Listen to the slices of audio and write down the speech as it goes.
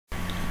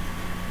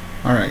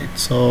Alright,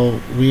 so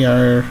we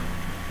are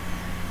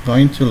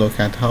going to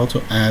look at how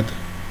to add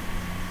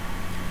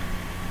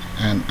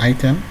an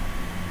item.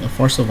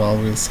 First of all,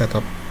 we'll set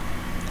up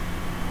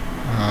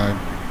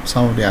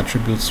some of the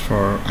attributes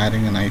for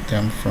adding an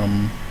item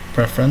from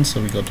preference.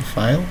 So we go to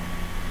File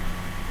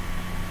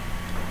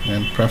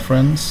and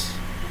Preference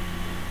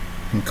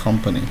and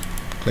Company.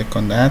 Click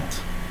on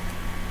that.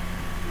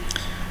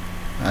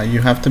 You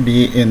have to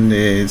be in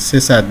the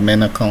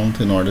sysadmin account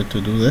in order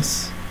to do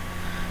this.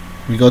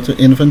 We go to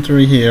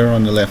Inventory here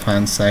on the left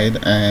hand side,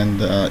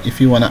 and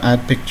if you want to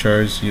add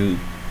pictures, you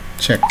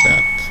check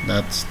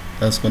that.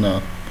 That's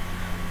gonna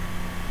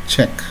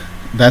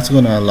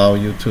allow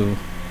you to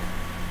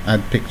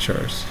add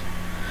pictures.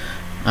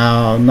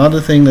 Another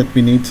thing that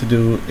we need to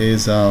do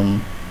is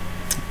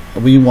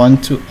we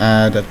want to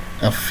add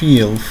a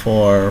field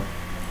for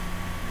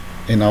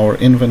in our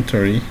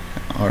inventory,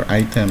 our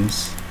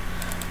items,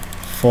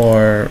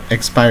 for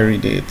expiry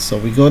date. So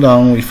we go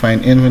down, we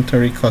find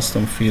inventory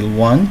custom field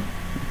 1,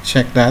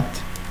 check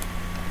that,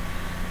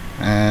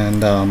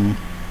 and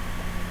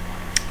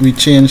we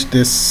change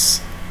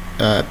this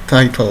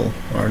title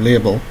or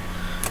label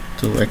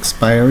to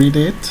expiry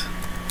date,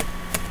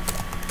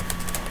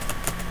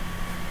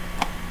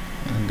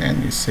 and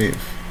then we save.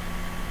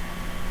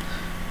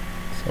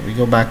 So we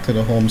go back to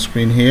the home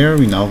screen here.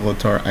 We now go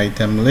to our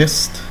item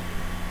list,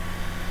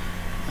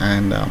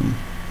 and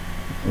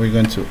we're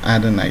going to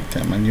add an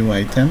item, a new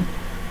item.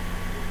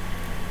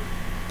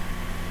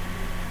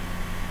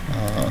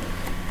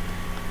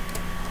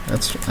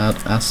 Let's add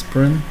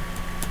aspirin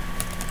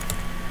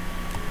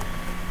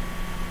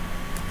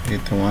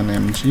 81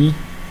 mg.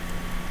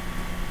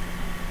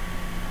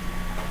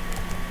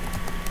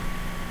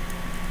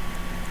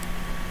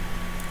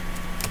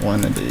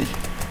 One a day.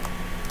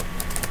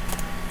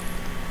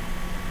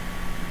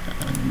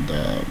 And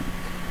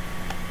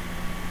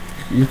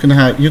you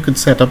could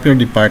set up your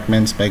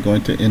departments by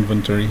going to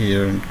inventory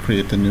here and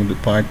create a new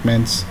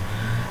departments.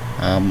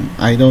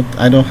 I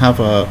don't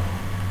have a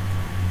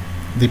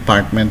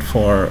department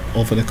for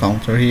over the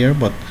counter here,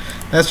 but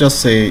let's just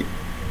say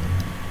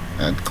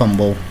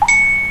combo.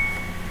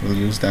 We'll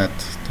use that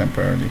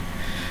temporarily.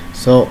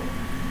 So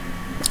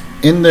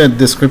in the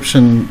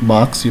description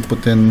box you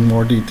put in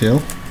more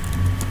detail.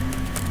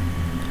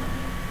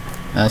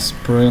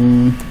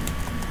 Aspirin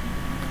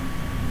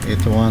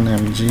 81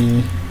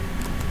 mg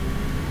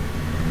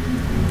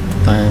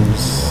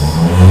times,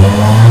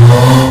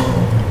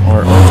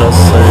 or just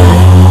say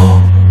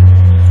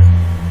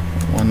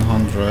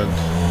 100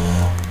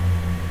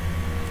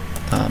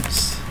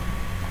 tabs,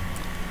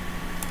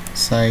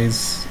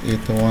 size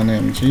 81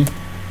 mg.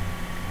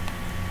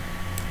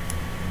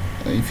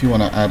 If you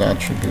want to add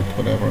attribute,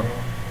 whatever,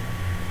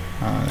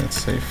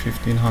 let's say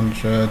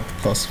 1500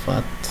 plus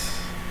VAT.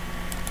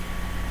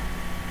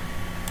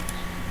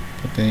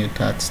 Put in your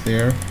tax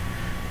there,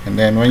 and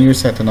then when you're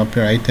setting up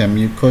your item,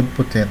 you could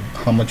put in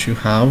how much you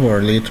have,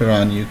 or later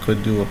on you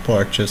could do a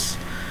purchase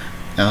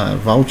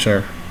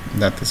voucher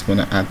that is going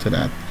to add to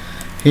that.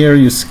 Here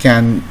you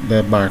scan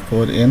the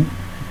barcode in,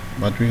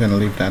 but we're going to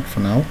leave that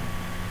for now.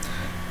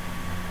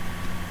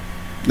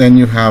 Then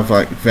you have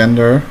like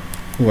vendor,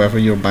 whoever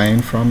you're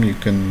buying from, you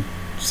can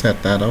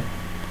set that up.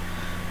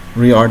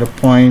 Reorder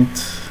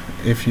point,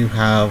 if you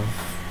have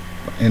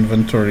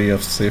inventory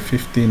of say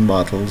 15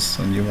 bottles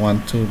and you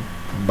want to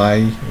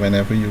buy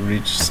whenever you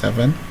reach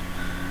 7,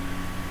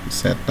 you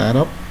set that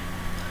up.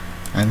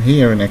 And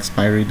here in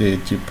expiry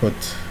date you put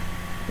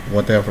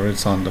whatever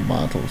is on the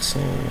bottle. So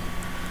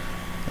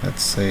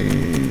let's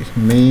say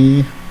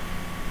May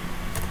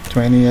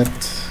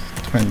 20th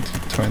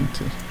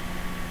 2020,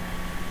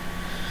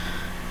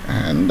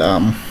 and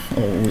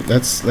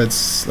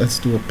let's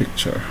do a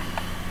picture.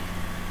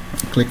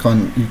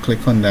 You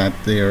click on that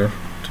there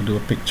to do a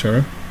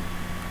picture,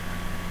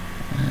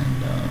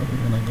 and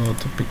we're gonna go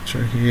to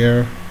picture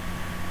here.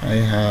 I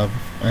have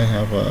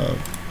a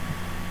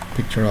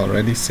picture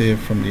already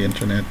saved from the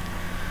internet,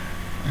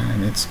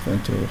 and it's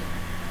going to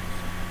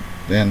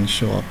then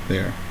show up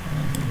there,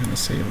 and we're gonna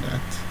save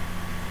that.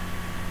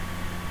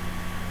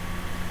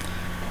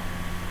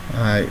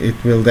 It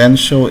will then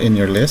show in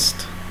your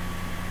list.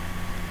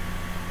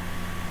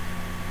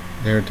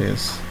 There it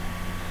is.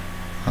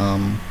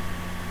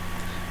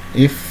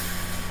 If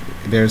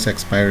there's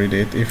expiry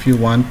date, if you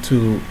want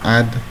to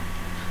add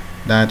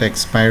that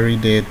expiry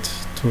date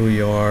to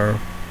your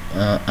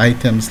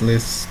items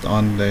list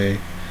on the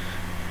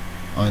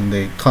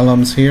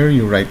columns here,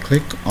 you right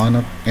click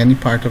on any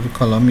part of the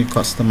column, you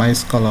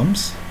customize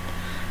columns,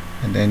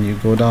 and then you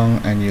go down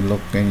and you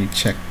look and you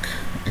check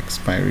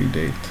expiry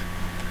date.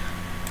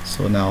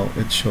 So now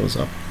it shows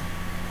up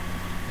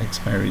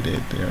expiry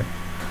date there.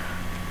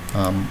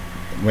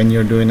 When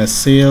you're doing a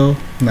sale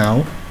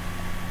now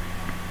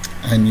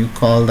and you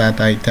call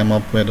that item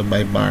up, whether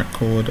by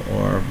barcode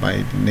or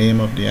by the name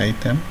of the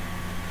item,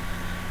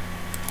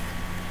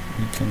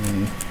 you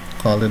can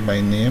call it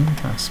by name,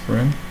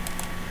 aspirin.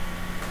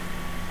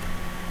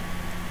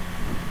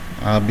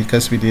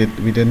 Because we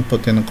didn't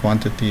put in a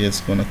quantity, it's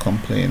going to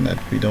complain that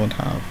we don't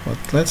have, but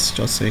let's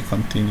just say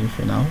continue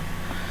for now.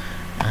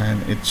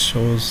 and it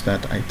shows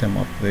that item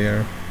up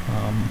there,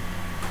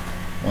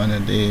 1 a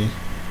day,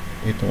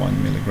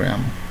 81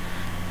 milligram,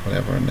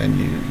 whatever, and then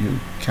you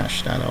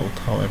cash that out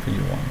however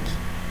you want.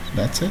 So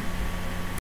that's it.